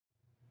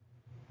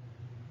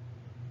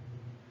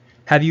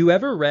Have you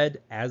ever read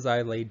As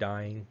I Lay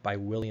Dying by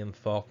William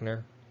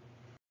Faulkner?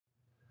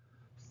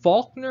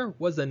 Faulkner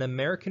was an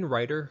American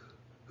writer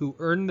who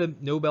earned the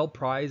Nobel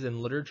Prize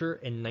in Literature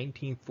in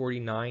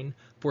 1949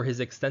 for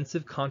his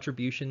extensive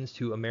contributions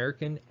to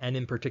American and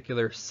in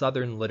particular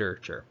Southern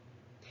literature.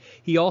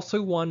 He also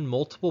won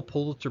multiple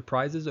Pulitzer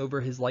Prizes over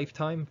his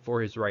lifetime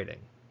for his writing.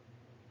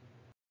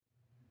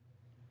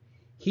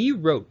 He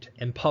wrote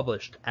and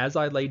published As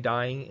I Lay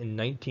Dying in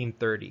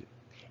 1930,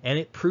 and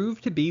it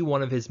proved to be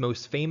one of his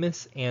most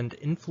famous and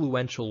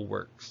influential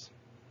works.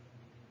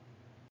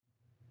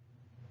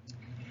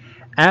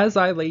 As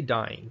I Lay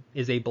Dying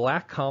is a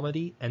black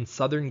comedy and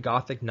Southern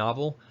Gothic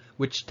novel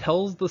which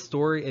tells the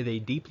story of a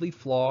deeply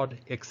flawed,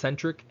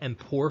 eccentric, and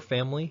poor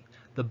family,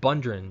 the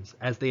Bundrens,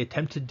 as they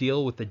attempt to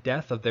deal with the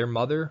death of their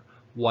mother,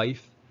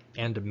 wife,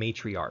 and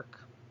matriarch.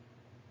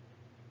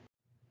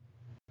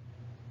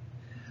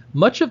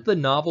 Much of the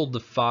novel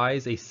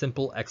defies a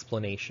simple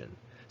explanation,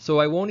 so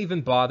I won't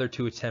even bother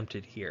to attempt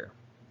it here.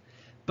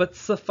 But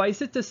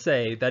suffice it to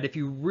say that if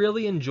you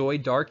really enjoy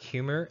dark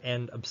humor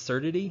and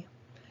absurdity,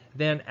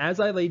 then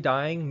As I Lay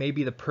Dying may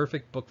be the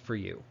perfect book for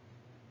you.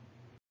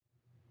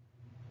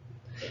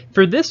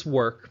 For this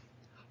work,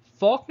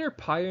 Faulkner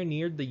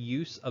pioneered the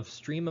use of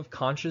stream of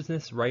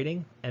consciousness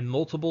writing and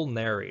multiple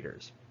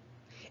narrators.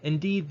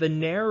 Indeed, the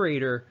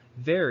narrator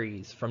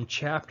varies from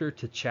chapter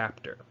to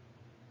chapter.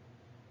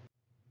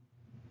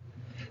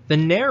 The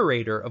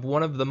narrator of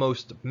one of the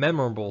most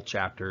memorable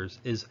chapters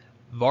is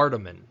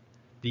Vardaman,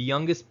 the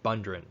youngest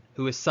Bundren,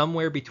 who is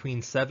somewhere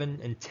between 7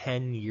 and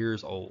 10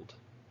 years old.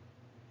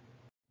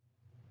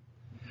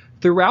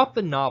 Throughout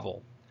the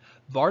novel,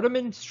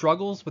 Vardaman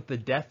struggles with the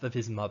death of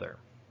his mother.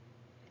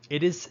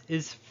 It is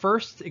his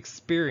first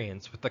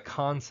experience with the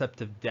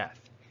concept of death.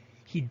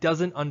 He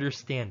doesn't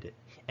understand it,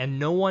 and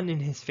no one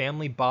in his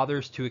family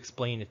bothers to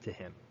explain it to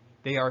him.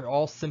 They are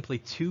all simply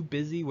too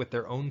busy with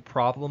their own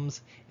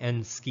problems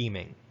and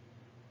scheming.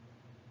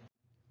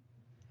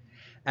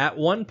 At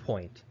one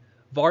point,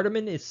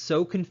 Vardaman is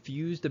so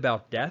confused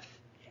about death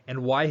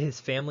and why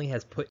his family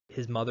has put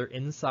his mother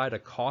inside a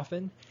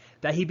coffin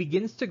that he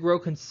begins to grow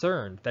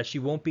concerned that she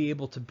won't be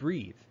able to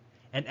breathe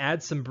and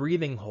adds some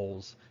breathing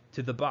holes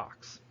to the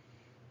box.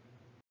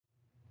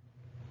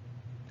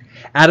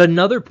 At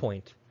another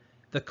point,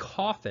 the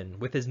coffin,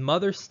 with his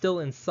mother still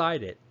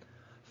inside it,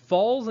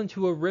 falls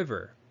into a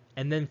river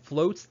and then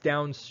floats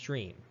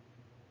downstream,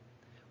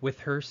 with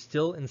her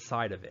still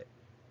inside of it.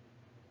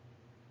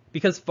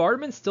 Because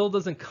Vardaman still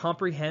doesn't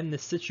comprehend the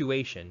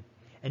situation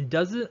and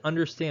doesn't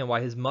understand why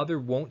his mother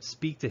won't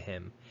speak to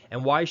him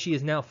and why she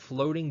is now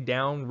floating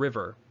down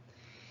river,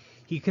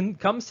 he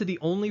comes to the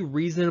only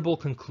reasonable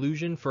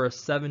conclusion for a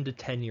 7 to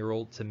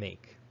 10-year-old to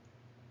make.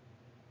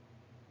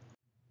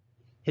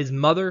 His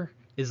mother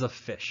is a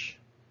fish.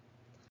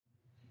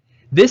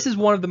 This is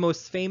one of the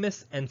most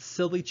famous and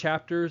silly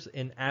chapters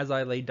in As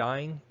I Lay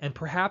Dying, and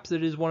perhaps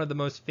it is one of the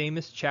most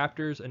famous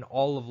chapters in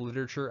all of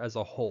literature as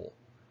a whole.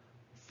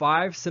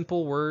 5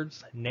 simple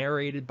words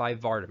narrated by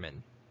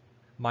Vardaman.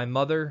 My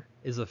mother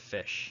is a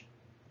fish.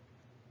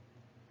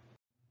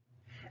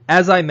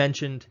 As I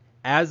mentioned,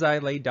 As I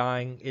Lay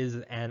Dying is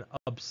an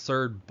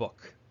absurd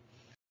book.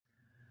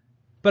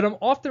 But I'm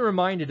often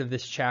reminded of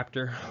this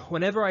chapter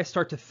whenever I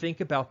start to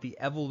think about the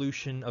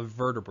evolution of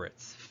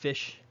vertebrates,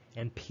 fish,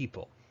 and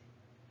people.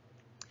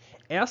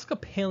 Ask a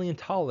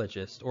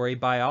paleontologist or a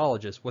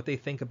biologist what they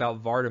think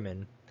about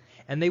Vardaman,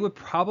 and they would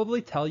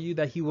probably tell you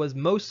that he was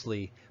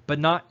mostly, but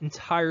not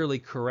entirely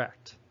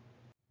correct.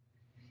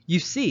 You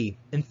see,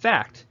 in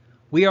fact,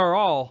 we are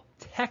all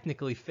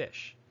technically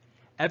fish.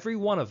 Every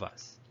one of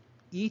us,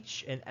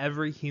 each and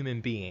every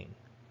human being.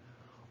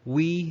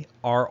 We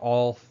are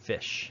all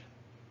fish.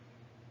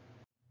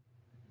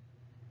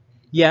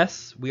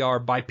 Yes, we are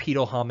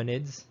bipedal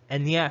hominids,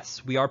 and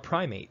yes, we are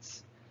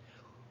primates.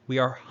 We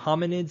are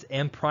hominids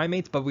and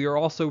primates, but we are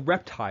also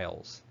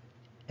reptiles,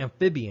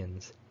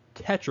 amphibians,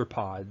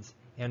 tetrapods,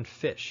 and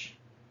fish.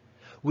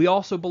 We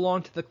also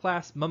belong to the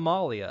class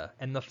Mammalia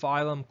and the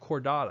phylum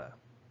Chordata.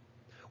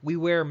 We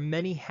wear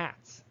many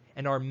hats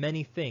and are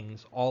many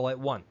things all at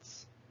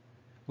once.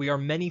 We are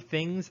many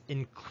things,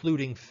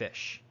 including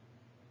fish.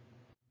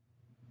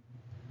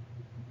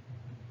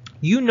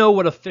 You know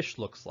what a fish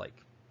looks like,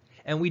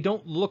 and we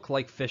don't look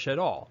like fish at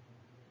all.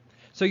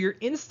 So your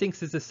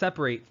instincts is to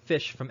separate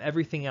fish from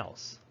everything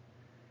else.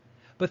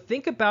 But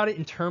think about it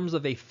in terms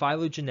of a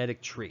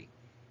phylogenetic tree.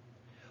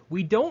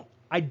 We don't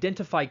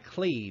identify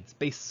clades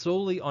based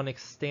solely on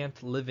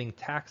extant living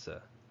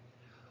taxa.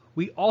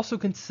 We also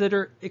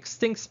consider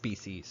extinct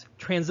species,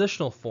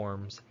 transitional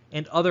forms,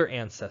 and other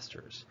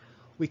ancestors.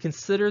 We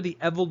consider the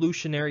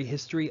evolutionary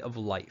history of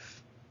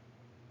life.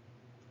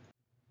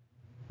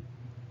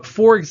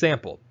 For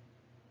example,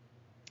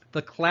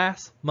 the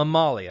class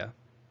Mammalia,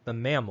 the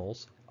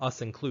mammals,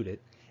 us included,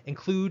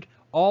 include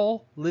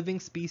all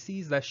living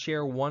species that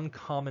share one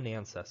common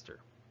ancestor.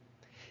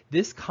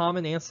 This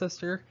common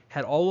ancestor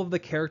had all of the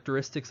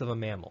characteristics of a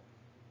mammal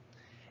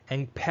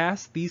and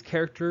passed these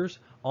characters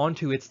on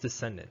to its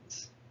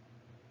descendants.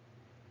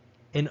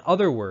 In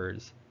other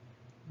words,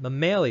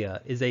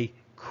 Mammalia is a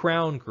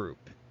crown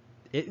group.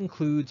 It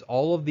includes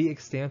all of the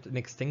extant and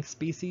extinct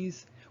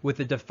species with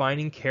the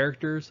defining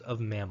characters of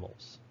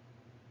mammals.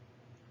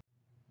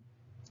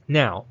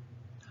 Now,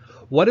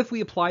 what if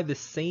we apply the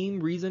same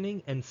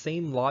reasoning and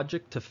same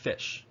logic to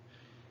fish?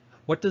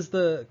 What does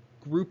the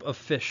group of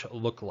fish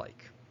look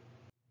like?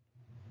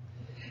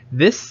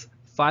 This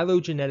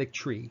phylogenetic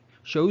tree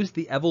shows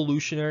the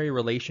evolutionary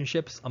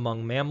relationships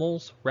among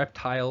mammals,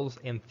 reptiles,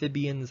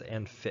 amphibians,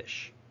 and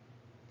fish.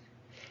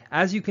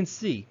 As you can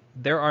see,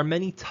 there are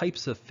many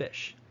types of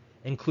fish,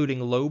 including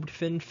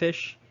lobed-finned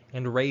fish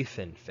and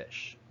ray-finned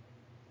fish.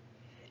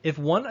 If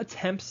one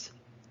attempts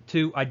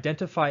to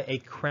identify a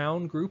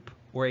crown group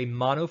or a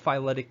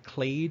monophyletic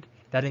clade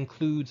that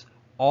includes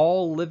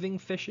all living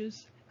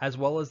fishes, as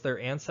well as their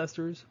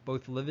ancestors,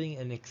 both living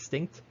and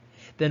extinct,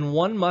 then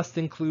one must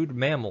include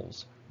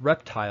mammals,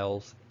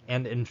 reptiles,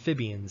 and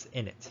amphibians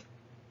in it.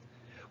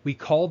 We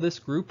call this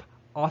group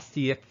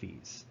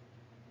Osteichthyes.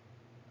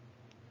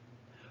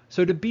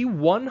 So to be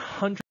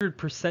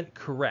 100%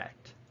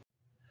 correct,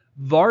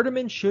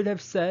 Vardaman should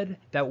have said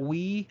that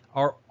we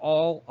are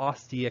all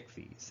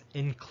Osteichthyes,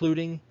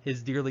 including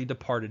his dearly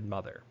departed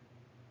mother.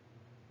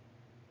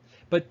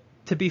 But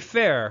to be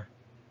fair,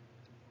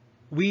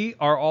 we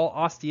are all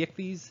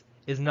Osteichthyes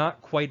is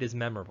not quite as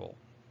memorable.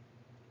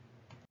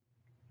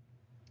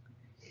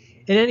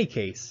 In any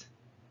case,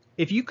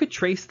 if you could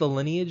trace the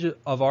lineage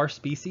of our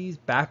species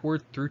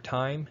backward through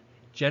time,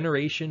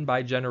 generation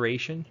by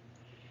generation,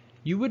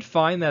 you would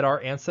find that our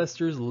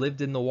ancestors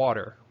lived in the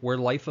water, where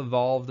life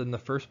evolved in the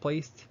first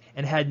place,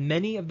 and had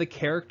many of the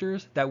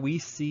characters that we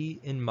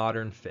see in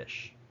modern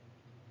fish.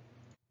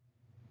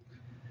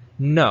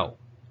 No,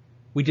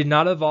 we did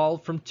not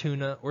evolve from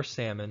tuna or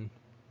salmon.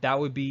 That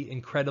would be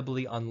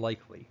incredibly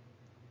unlikely.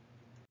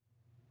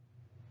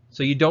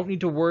 So you don't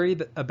need to worry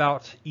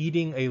about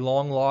eating a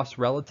long-lost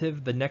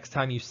relative the next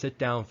time you sit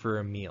down for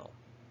a meal.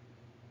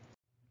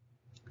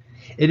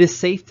 It is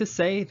safe to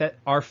say that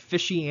our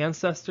fishy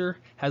ancestor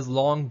has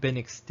long been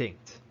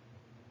extinct.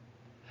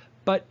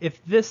 But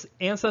if this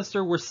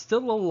ancestor were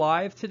still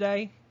alive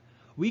today,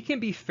 we can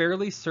be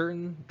fairly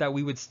certain that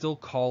we would still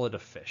call it a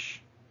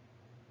fish.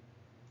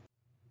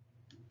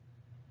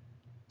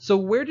 So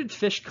where did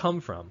fish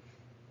come from?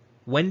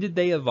 When did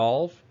they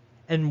evolve?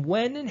 And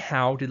when and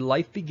how did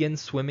life begin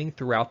swimming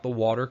throughout the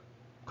water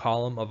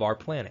column of our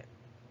planet?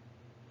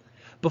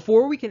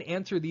 Before we can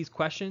answer these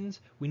questions,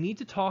 we need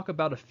to talk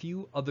about a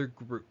few other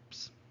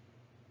groups.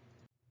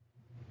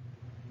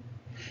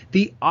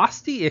 The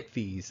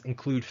Osteichthyes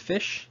include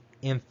fish,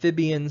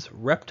 amphibians,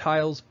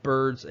 reptiles,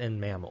 birds,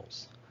 and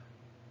mammals.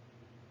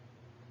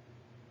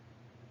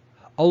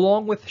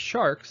 Along with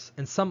sharks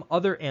and some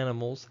other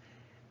animals,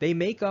 they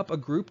make up a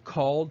group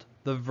called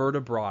the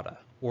vertebrata,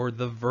 or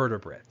the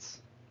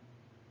vertebrates.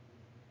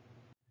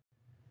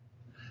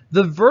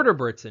 The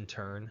vertebrates, in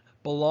turn,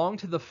 belong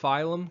to the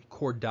phylum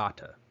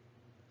Chordata.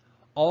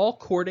 All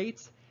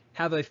chordates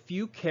have a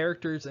few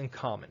characters in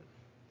common: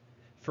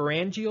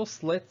 pharyngeal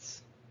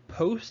slits,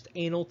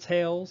 post-anal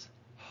tails,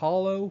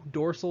 hollow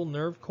dorsal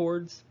nerve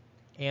cords,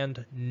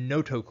 and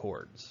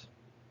notochords.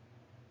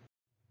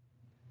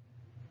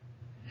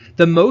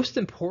 The most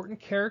important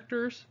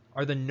characters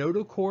are the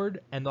notochord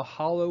and the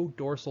hollow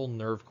dorsal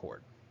nerve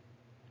cord.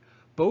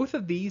 Both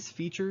of these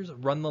features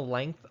run the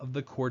length of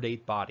the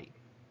chordate body.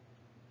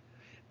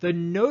 The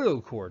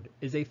notochord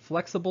is a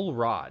flexible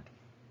rod.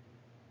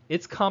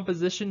 Its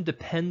composition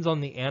depends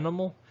on the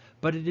animal,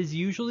 but it is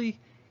usually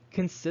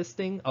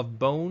consisting of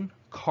bone,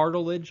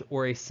 cartilage,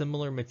 or a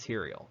similar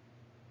material.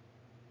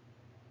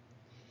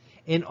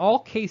 In all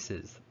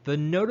cases, the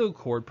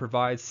notochord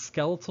provides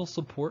skeletal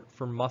support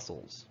for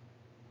muscles.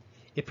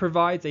 It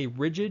provides a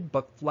rigid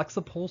but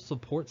flexible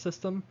support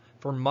system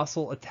for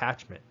muscle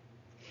attachment.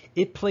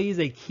 It plays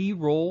a key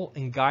role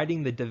in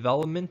guiding the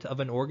development of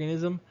an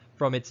organism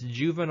from its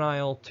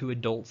juvenile to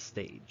adult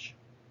stage.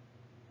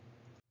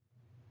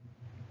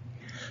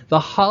 The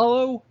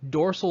hollow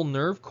dorsal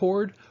nerve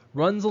cord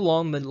runs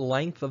along the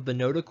length of the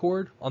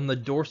notochord on the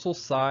dorsal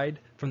side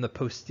from the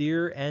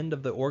posterior end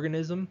of the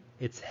organism,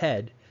 its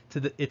head,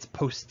 to its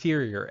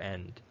posterior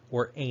end,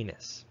 or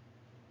anus.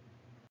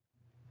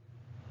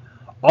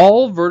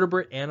 All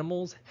vertebrate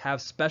animals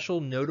have special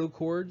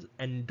notochords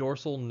and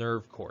dorsal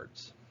nerve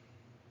cords.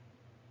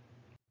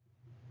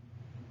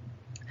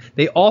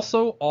 They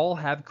also all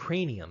have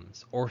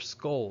craniums, or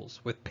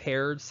skulls, with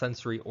paired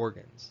sensory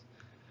organs.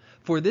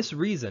 For this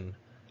reason,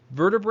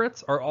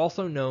 vertebrates are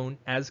also known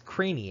as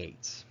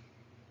craniates.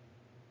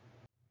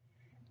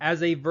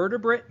 As a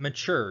vertebrate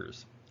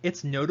matures,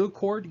 its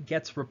notochord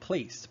gets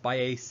replaced by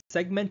a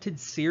segmented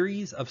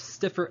series of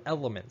stiffer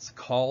elements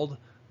called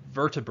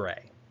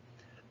vertebrae.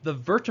 The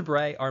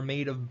vertebrae are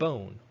made of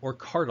bone, or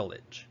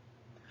cartilage.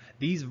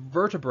 These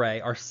vertebrae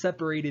are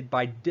separated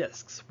by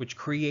discs, which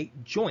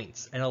create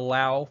joints and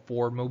allow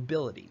for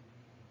mobility.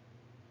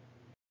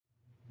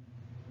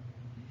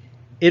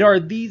 It are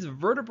these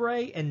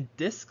vertebrae and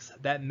discs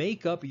that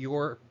make up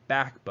your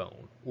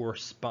backbone, or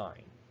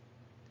spine.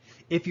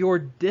 If your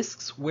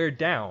discs wear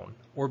down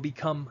or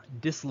become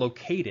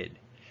dislocated,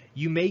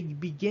 you may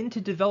begin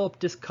to develop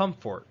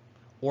discomfort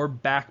or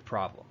back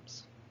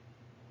problems.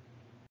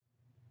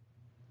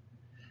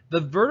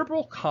 The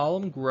vertebral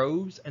column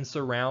grows and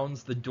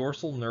surrounds the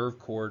dorsal nerve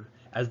cord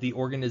as the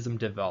organism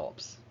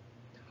develops.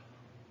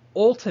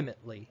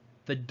 Ultimately,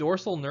 the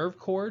dorsal nerve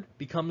cord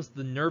becomes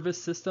the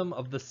nervous system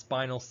of the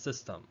spinal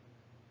system,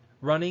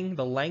 running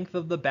the length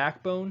of the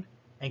backbone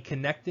and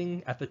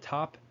connecting at the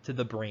top to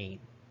the brain.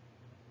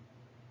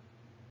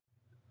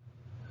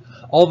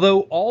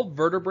 Although all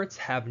vertebrates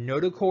have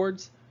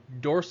notochords,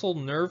 dorsal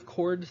nerve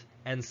cords,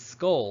 and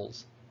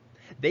skulls,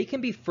 they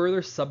can be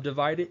further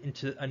subdivided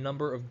into a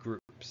number of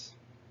groups.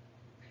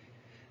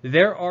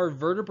 There are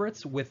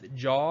vertebrates with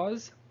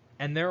jaws,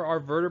 and there are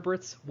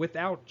vertebrates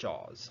without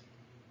jaws.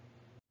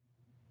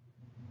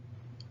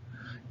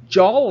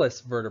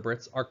 Jawless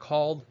vertebrates are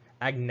called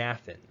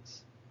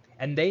agnathans,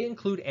 and they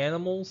include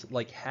animals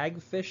like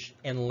hagfish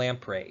and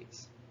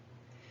lampreys.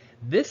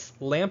 This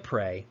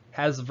lamprey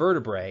has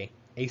vertebrae,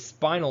 a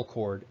spinal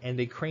cord, and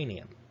a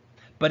cranium,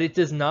 but it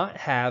does not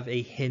have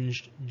a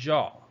hinged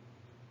jaw.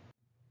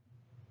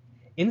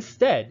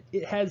 Instead,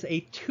 it has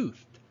a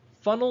toothed,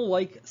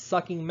 funnel-like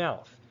sucking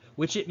mouth,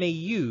 which it may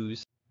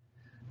use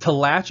to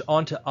latch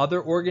onto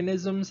other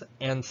organisms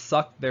and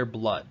suck their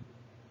blood.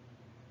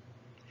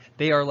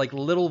 They are like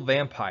little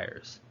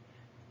vampires.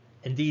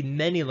 Indeed,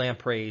 many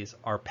lampreys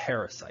are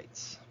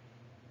parasites.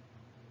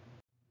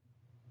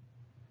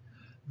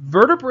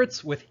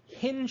 Vertebrates with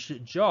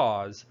hinged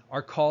jaws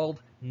are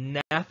called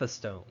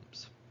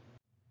gnathostomes.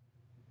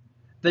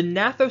 The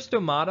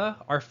gnathostomata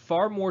are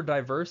far more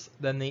diverse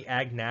than the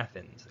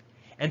agnathans,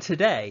 and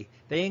today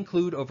they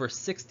include over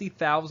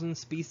 60,000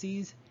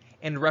 species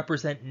and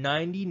represent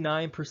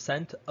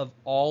 99% of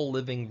all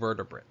living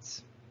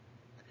vertebrates.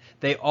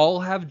 They all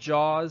have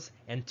jaws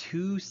and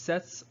 2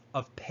 sets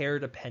of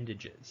paired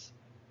appendages.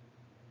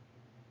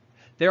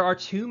 There are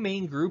 2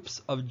 main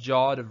groups of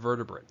jawed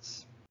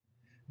vertebrates.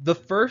 The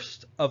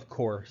first, of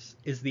course,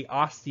 is the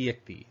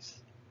osteichthyes,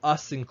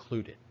 us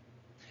included.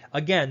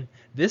 Again,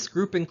 this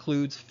group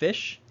includes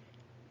fish,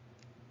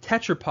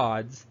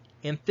 tetrapods,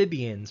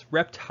 amphibians,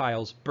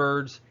 reptiles,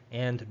 birds,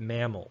 and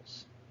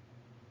mammals.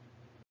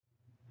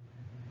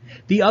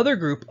 The other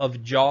group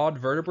of jawed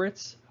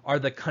vertebrates are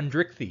the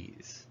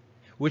chondrichthyes,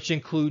 which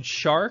include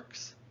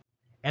sharks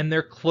and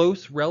their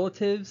close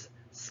relatives,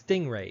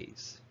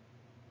 stingrays.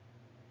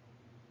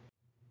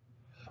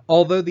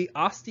 Although the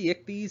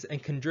osteichthyes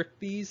and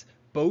chondrichthyes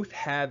both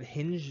have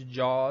hinged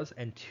jaws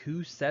and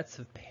 2 sets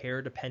of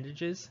paired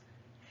appendages,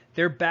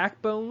 their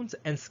backbones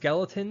and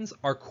skeletons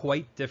are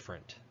quite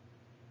different.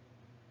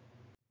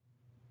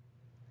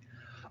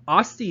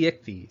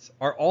 Osteichthyes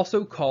are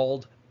also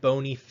called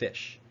bony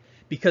fish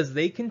because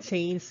they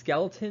contain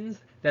skeletons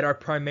that are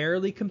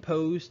primarily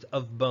composed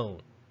of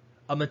bone,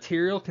 a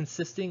material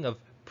consisting of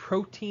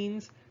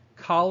proteins,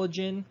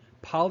 collagen,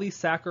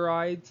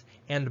 polysaccharides,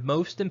 and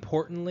most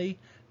importantly,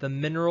 the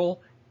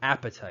mineral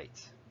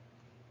apatite.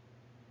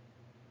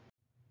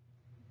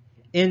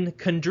 In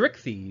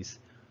chondrichthyes,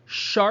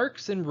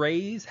 sharks and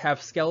rays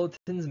have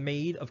skeletons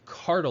made of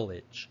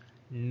cartilage,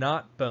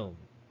 not bone.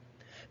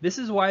 This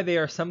is why they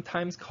are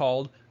sometimes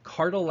called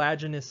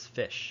cartilaginous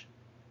fish.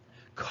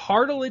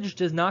 Cartilage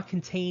does not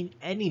contain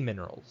any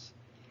minerals.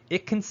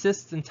 It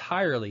consists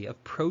entirely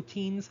of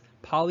proteins,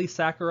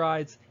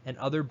 polysaccharides, and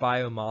other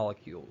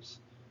biomolecules,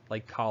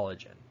 like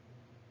collagen.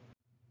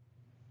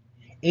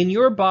 In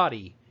your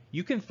body,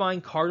 you can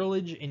find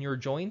cartilage in your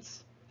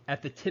joints,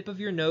 at the tip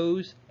of your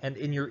nose, and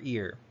in your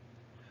ear.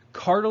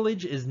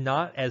 Cartilage is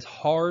not as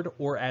hard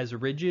or as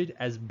rigid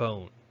as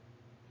bone.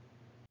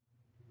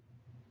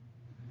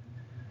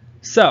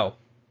 So,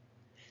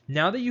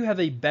 now that you have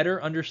a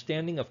better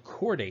understanding of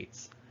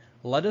chordates,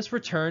 let us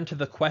return to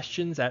the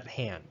questions at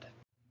hand.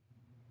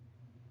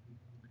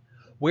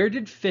 Where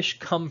did fish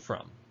come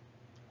from?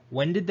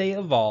 When did they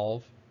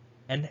evolve?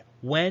 And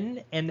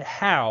when and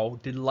how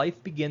did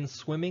life begin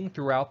swimming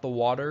throughout the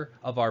water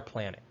of our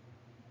planet?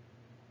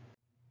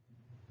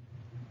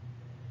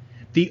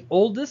 The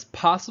oldest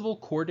possible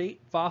chordate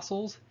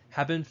fossils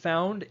have been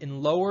found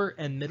in lower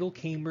and middle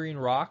Cambrian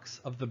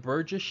rocks of the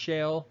Burgess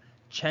Shale,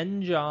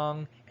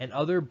 Chenjiang, and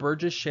other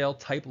Burgess Shale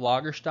type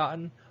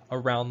Lagerstätten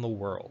around the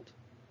world.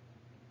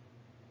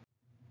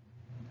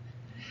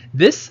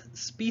 This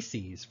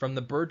species from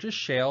the Burgess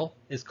Shale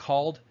is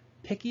called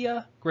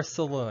Pichia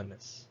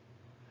gracilis.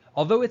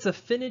 Although its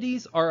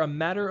affinities are a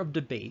matter of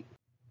debate,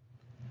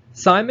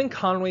 Simon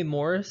Conway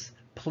Morris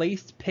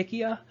placed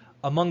Pichia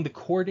among the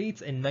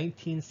chordates in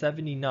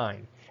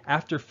 1979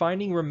 after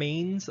finding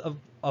remains of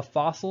a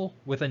fossil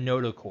with a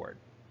notochord.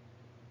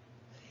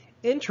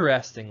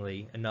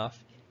 Interestingly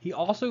enough, he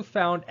also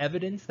found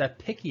evidence that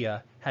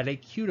Pichia had a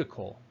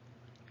cuticle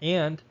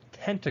and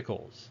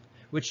tentacles,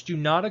 which do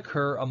not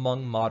occur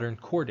among modern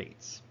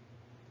chordates.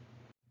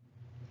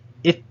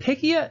 If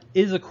Pichia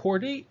is a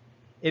chordate,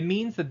 it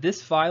means that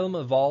this phylum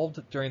evolved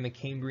during the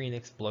Cambrian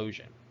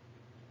explosion.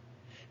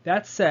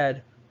 That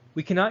said,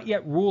 we cannot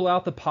yet rule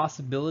out the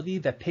possibility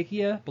that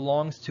Pichia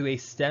belongs to a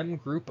stem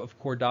group of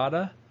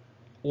chordata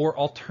or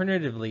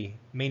alternatively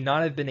may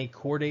not have been a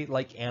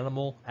chordate-like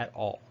animal at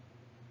all.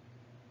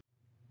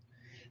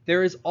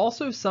 There is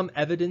also some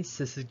evidence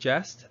to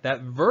suggest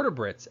that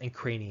vertebrates and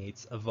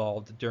craniates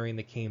evolved during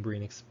the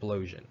Cambrian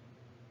explosion.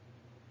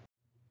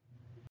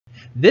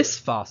 This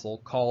fossil,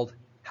 called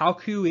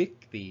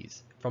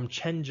Halkuichthyes from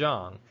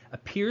Zhenjiang,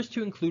 appears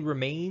to include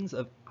remains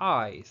of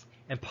eyes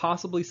and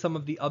possibly some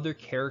of the other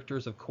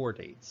characters of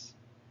chordates.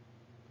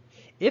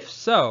 If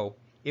so,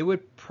 it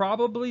would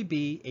probably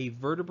be a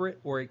vertebrate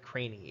or a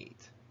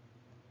craniate.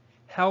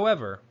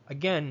 However,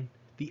 again,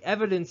 the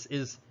evidence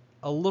is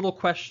a little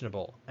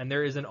questionable, and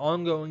there is an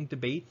ongoing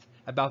debate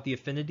about the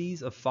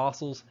affinities of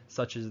fossils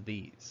such as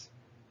these.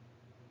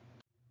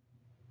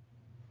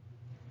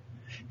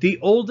 The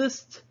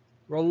oldest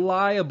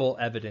reliable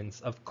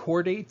evidence of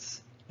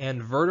chordates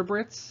and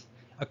vertebrates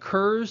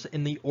occurs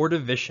in the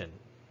Ordovician.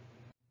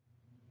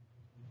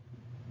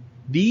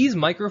 These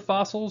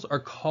microfossils are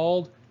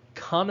called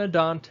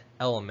conodont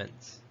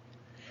elements.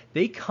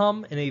 They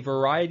come in a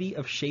variety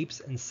of shapes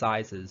and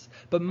sizes,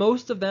 but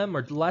most of them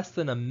are less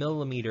than a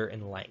millimeter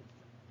in length.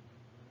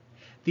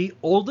 The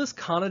oldest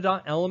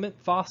conodont element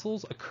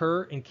fossils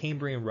occur in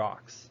Cambrian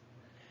rocks,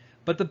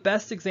 but the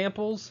best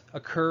examples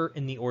occur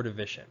in the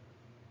Ordovician.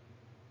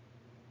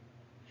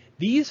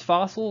 These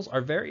fossils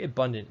are very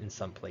abundant in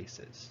some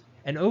places,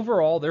 and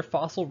overall their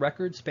fossil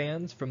record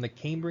spans from the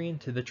Cambrian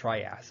to the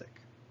Triassic.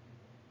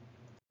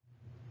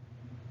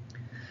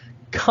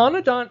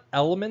 Conodont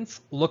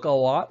elements look a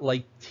lot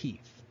like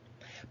teeth,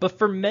 but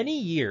for many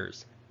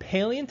years,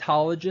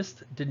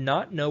 paleontologists did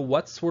not know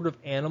what sort of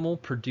animal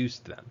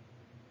produced them.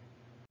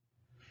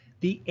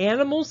 The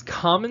animals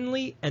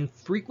commonly and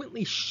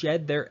frequently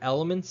shed their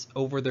elements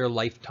over their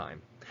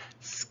lifetime,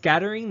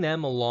 scattering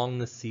them along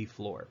the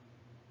seafloor.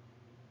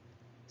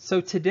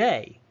 So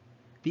today,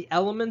 the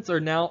elements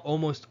are now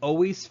almost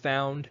always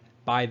found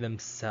by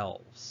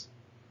themselves.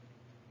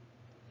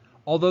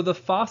 Although the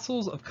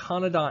fossils of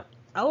conodont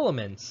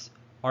elements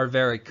are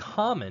very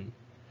common,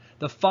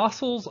 the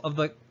fossils of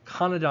the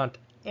conodont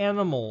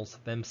animals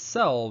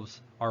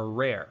themselves are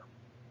rare.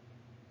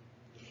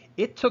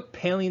 It took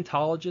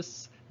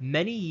paleontologists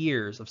many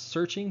years of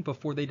searching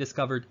before they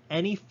discovered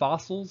any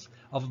fossils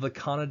of the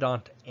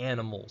conodont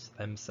animals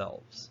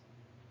themselves.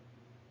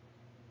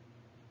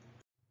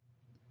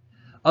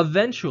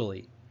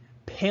 Eventually,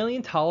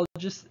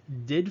 paleontologists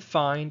did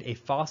find a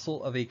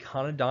fossil of a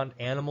conodont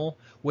animal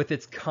with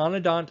its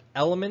conodont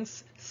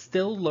elements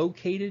still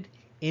located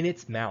in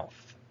its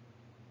mouth.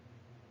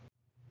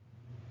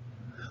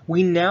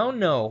 We now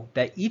know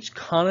that each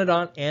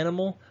conodont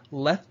animal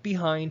left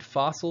behind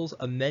fossils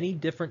of many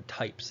different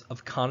types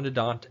of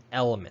conodont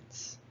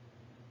elements.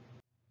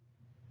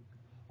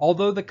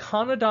 Although the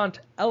conodont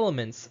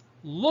elements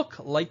look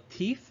like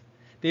teeth,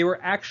 they were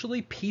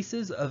actually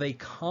pieces of a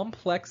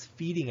complex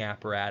feeding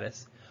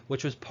apparatus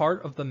which was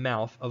part of the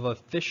mouth of a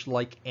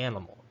fish-like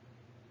animal.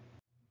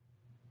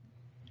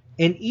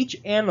 In each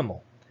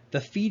animal,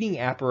 the feeding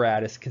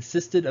apparatus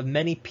consisted of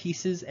many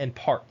pieces and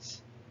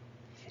parts.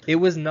 It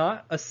was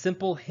not a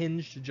simple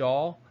hinged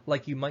jaw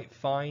like you might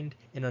find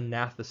in a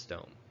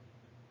gnathostome.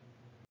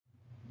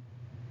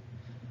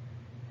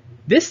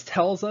 This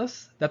tells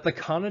us that the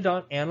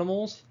conodont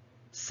animals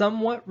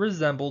somewhat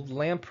resembled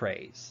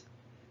lampreys.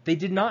 They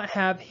did not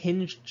have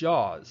hinged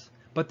jaws,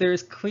 but there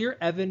is clear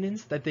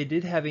evidence that they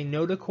did have a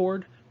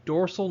notochord,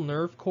 dorsal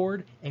nerve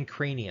cord, and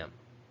cranium.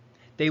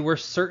 They were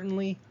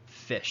certainly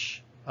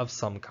fish of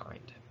some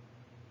kind.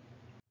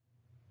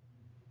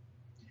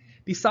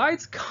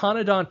 Besides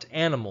conodont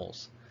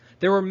animals,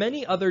 there were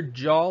many other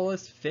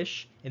jawless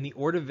fish in the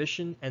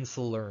Ordovician and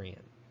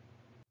Silurian.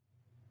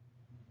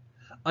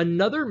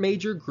 Another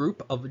major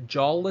group of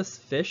jawless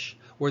fish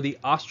were the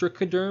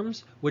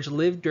ostracoderms, which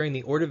lived during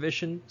the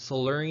Ordovician,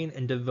 Silurian,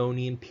 and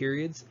Devonian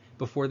periods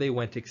before they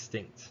went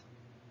extinct.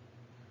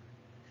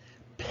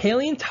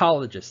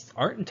 Paleontologists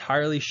aren't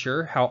entirely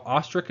sure how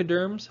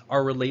ostracoderms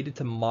are related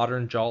to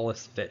modern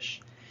jawless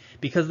fish,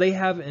 because they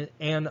have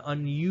an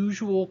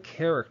unusual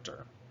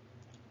character: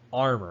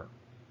 armor.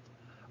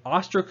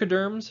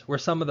 Ostracoderms were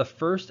some of the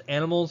first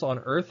animals on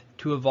Earth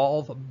to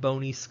evolve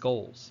bony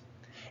skulls.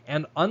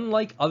 And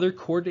unlike other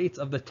chordates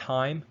of the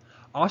time,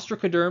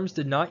 ostracoderms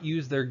did not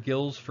use their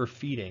gills for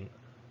feeding,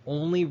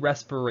 only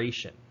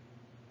respiration.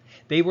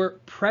 They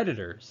were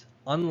predators,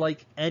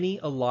 unlike any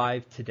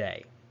alive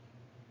today.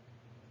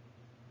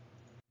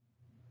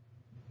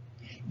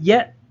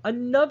 Yet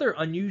another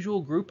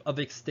unusual group of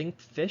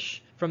extinct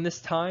fish from this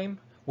time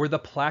were the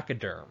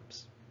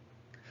placoderms.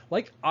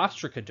 Like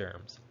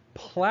ostracoderms,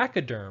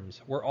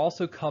 placoderms were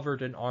also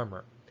covered in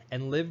armor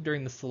and lived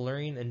during the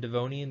Silurian and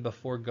Devonian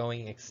before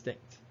going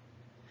extinct.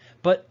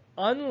 But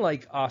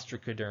unlike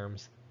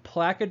ostracoderms,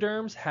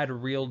 placoderms had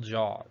real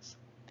jaws,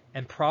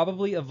 and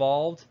probably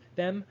evolved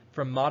them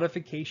from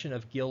modification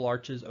of gill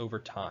arches over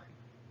time.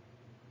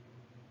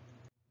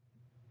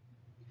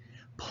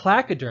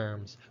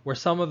 Placoderms were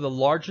some of the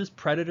largest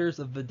predators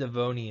of the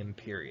Devonian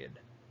period,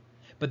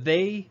 but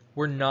they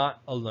were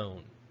not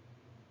alone.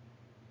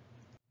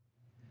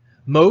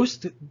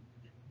 Most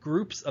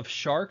groups of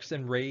sharks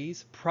and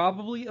rays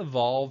probably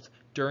evolved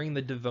during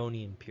the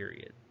Devonian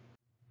period.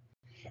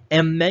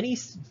 And many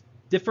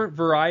different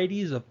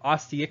varieties of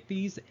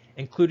osteichthyes,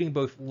 including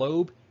both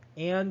lobe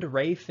and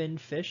ray-finned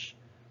fish,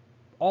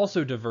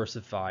 also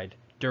diversified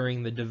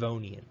during the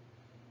Devonian.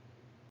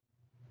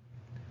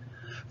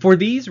 For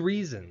these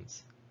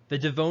reasons, the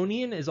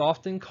Devonian is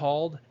often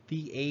called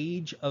the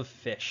Age of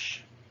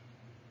Fish.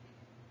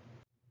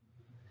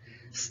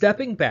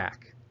 Stepping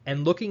back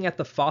and looking at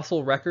the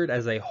fossil record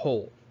as a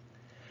whole,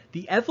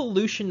 the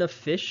evolution of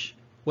fish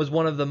was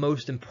one of the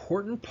most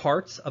important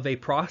parts of a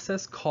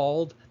process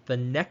called the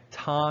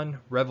Nekton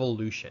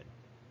Revolution.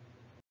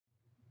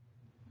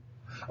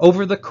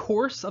 Over the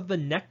course of the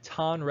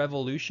Nekton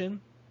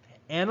Revolution,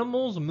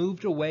 animals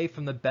moved away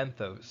from the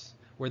benthos,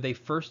 where they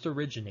first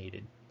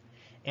originated,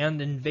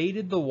 and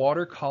invaded the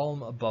water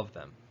column above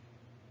them.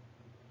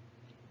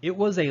 It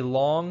was a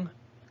long,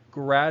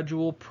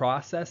 gradual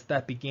process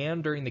that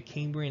began during the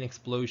Cambrian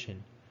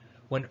explosion,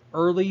 when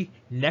early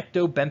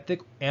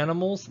nectobenthic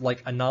animals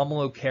like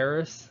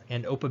Anomalocaris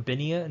and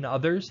Opabinia and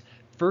others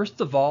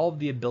first evolved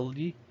the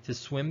ability to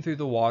swim through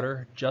the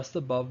water just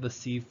above the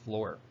sea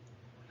floor.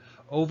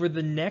 Over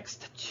the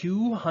next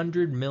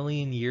 200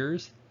 million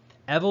years,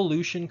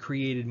 evolution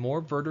created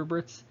more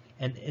vertebrates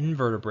and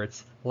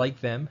invertebrates like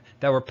them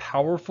that were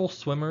powerful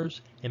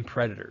swimmers and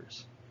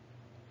predators.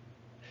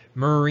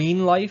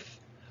 Marine life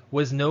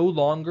was no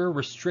longer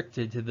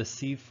restricted to the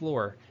sea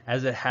floor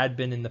as it had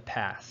been in the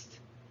past.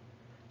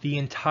 The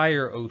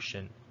entire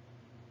ocean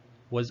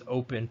was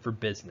open for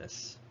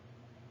business.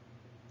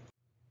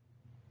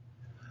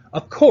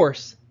 Of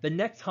course, the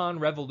Nekton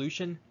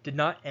Revolution did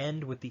not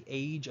end with the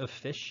Age of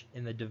Fish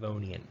in the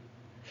Devonian.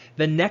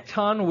 The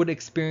Nekton would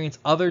experience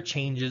other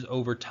changes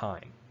over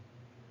time.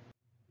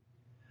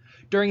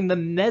 During the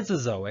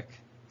Mesozoic,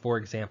 for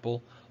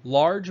example,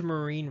 large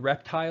marine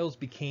reptiles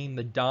became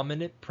the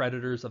dominant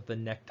predators of the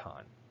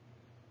Nekton.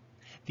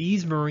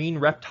 These marine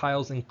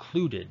reptiles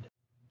included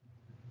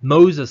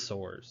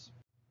mosasaurs,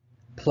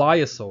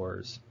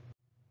 pliosaurs,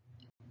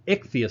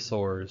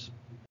 ichthyosaurs,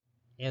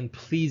 and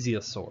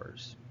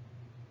plesiosaurs.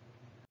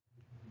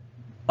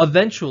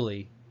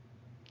 Eventually,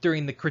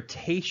 during the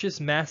Cretaceous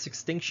mass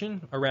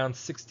extinction around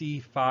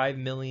 65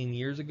 million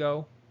years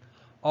ago,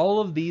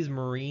 all of these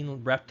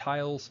marine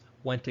reptiles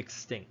went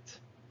extinct.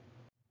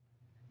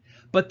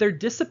 But their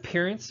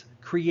disappearance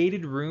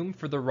created room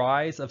for the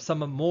rise of some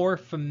more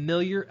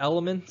familiar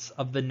elements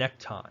of the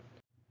Nekton: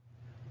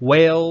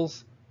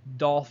 whales,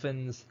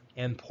 dolphins,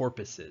 and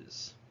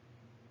porpoises.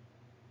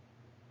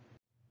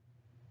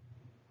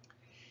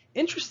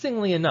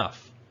 Interestingly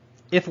enough,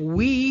 if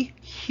we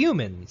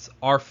humans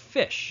are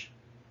fish,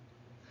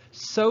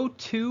 so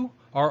too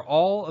are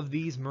all of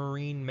these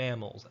marine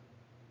mammals.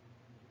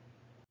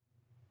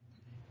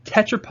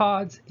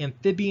 Tetrapods,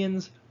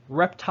 amphibians,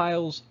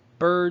 reptiles,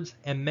 birds,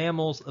 and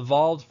mammals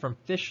evolved from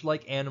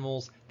fish-like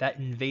animals that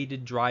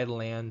invaded dry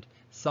land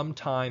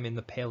sometime in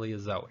the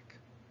Paleozoic.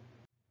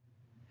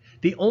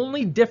 The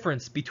only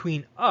difference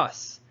between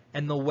us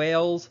and the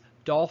whales,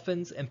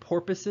 dolphins, and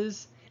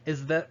porpoises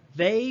is that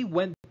they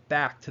went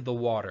back to the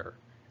water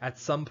at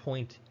some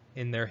point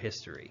in their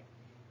history.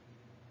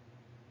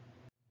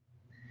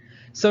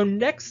 So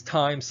next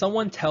time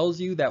someone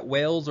tells you that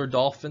whales or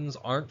dolphins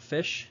aren't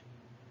fish,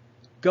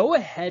 go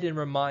ahead and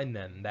remind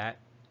them that,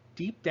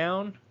 deep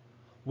down,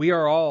 we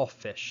are all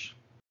fish.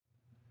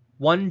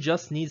 One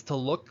just needs to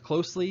look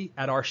closely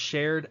at our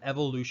shared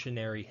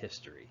evolutionary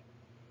history.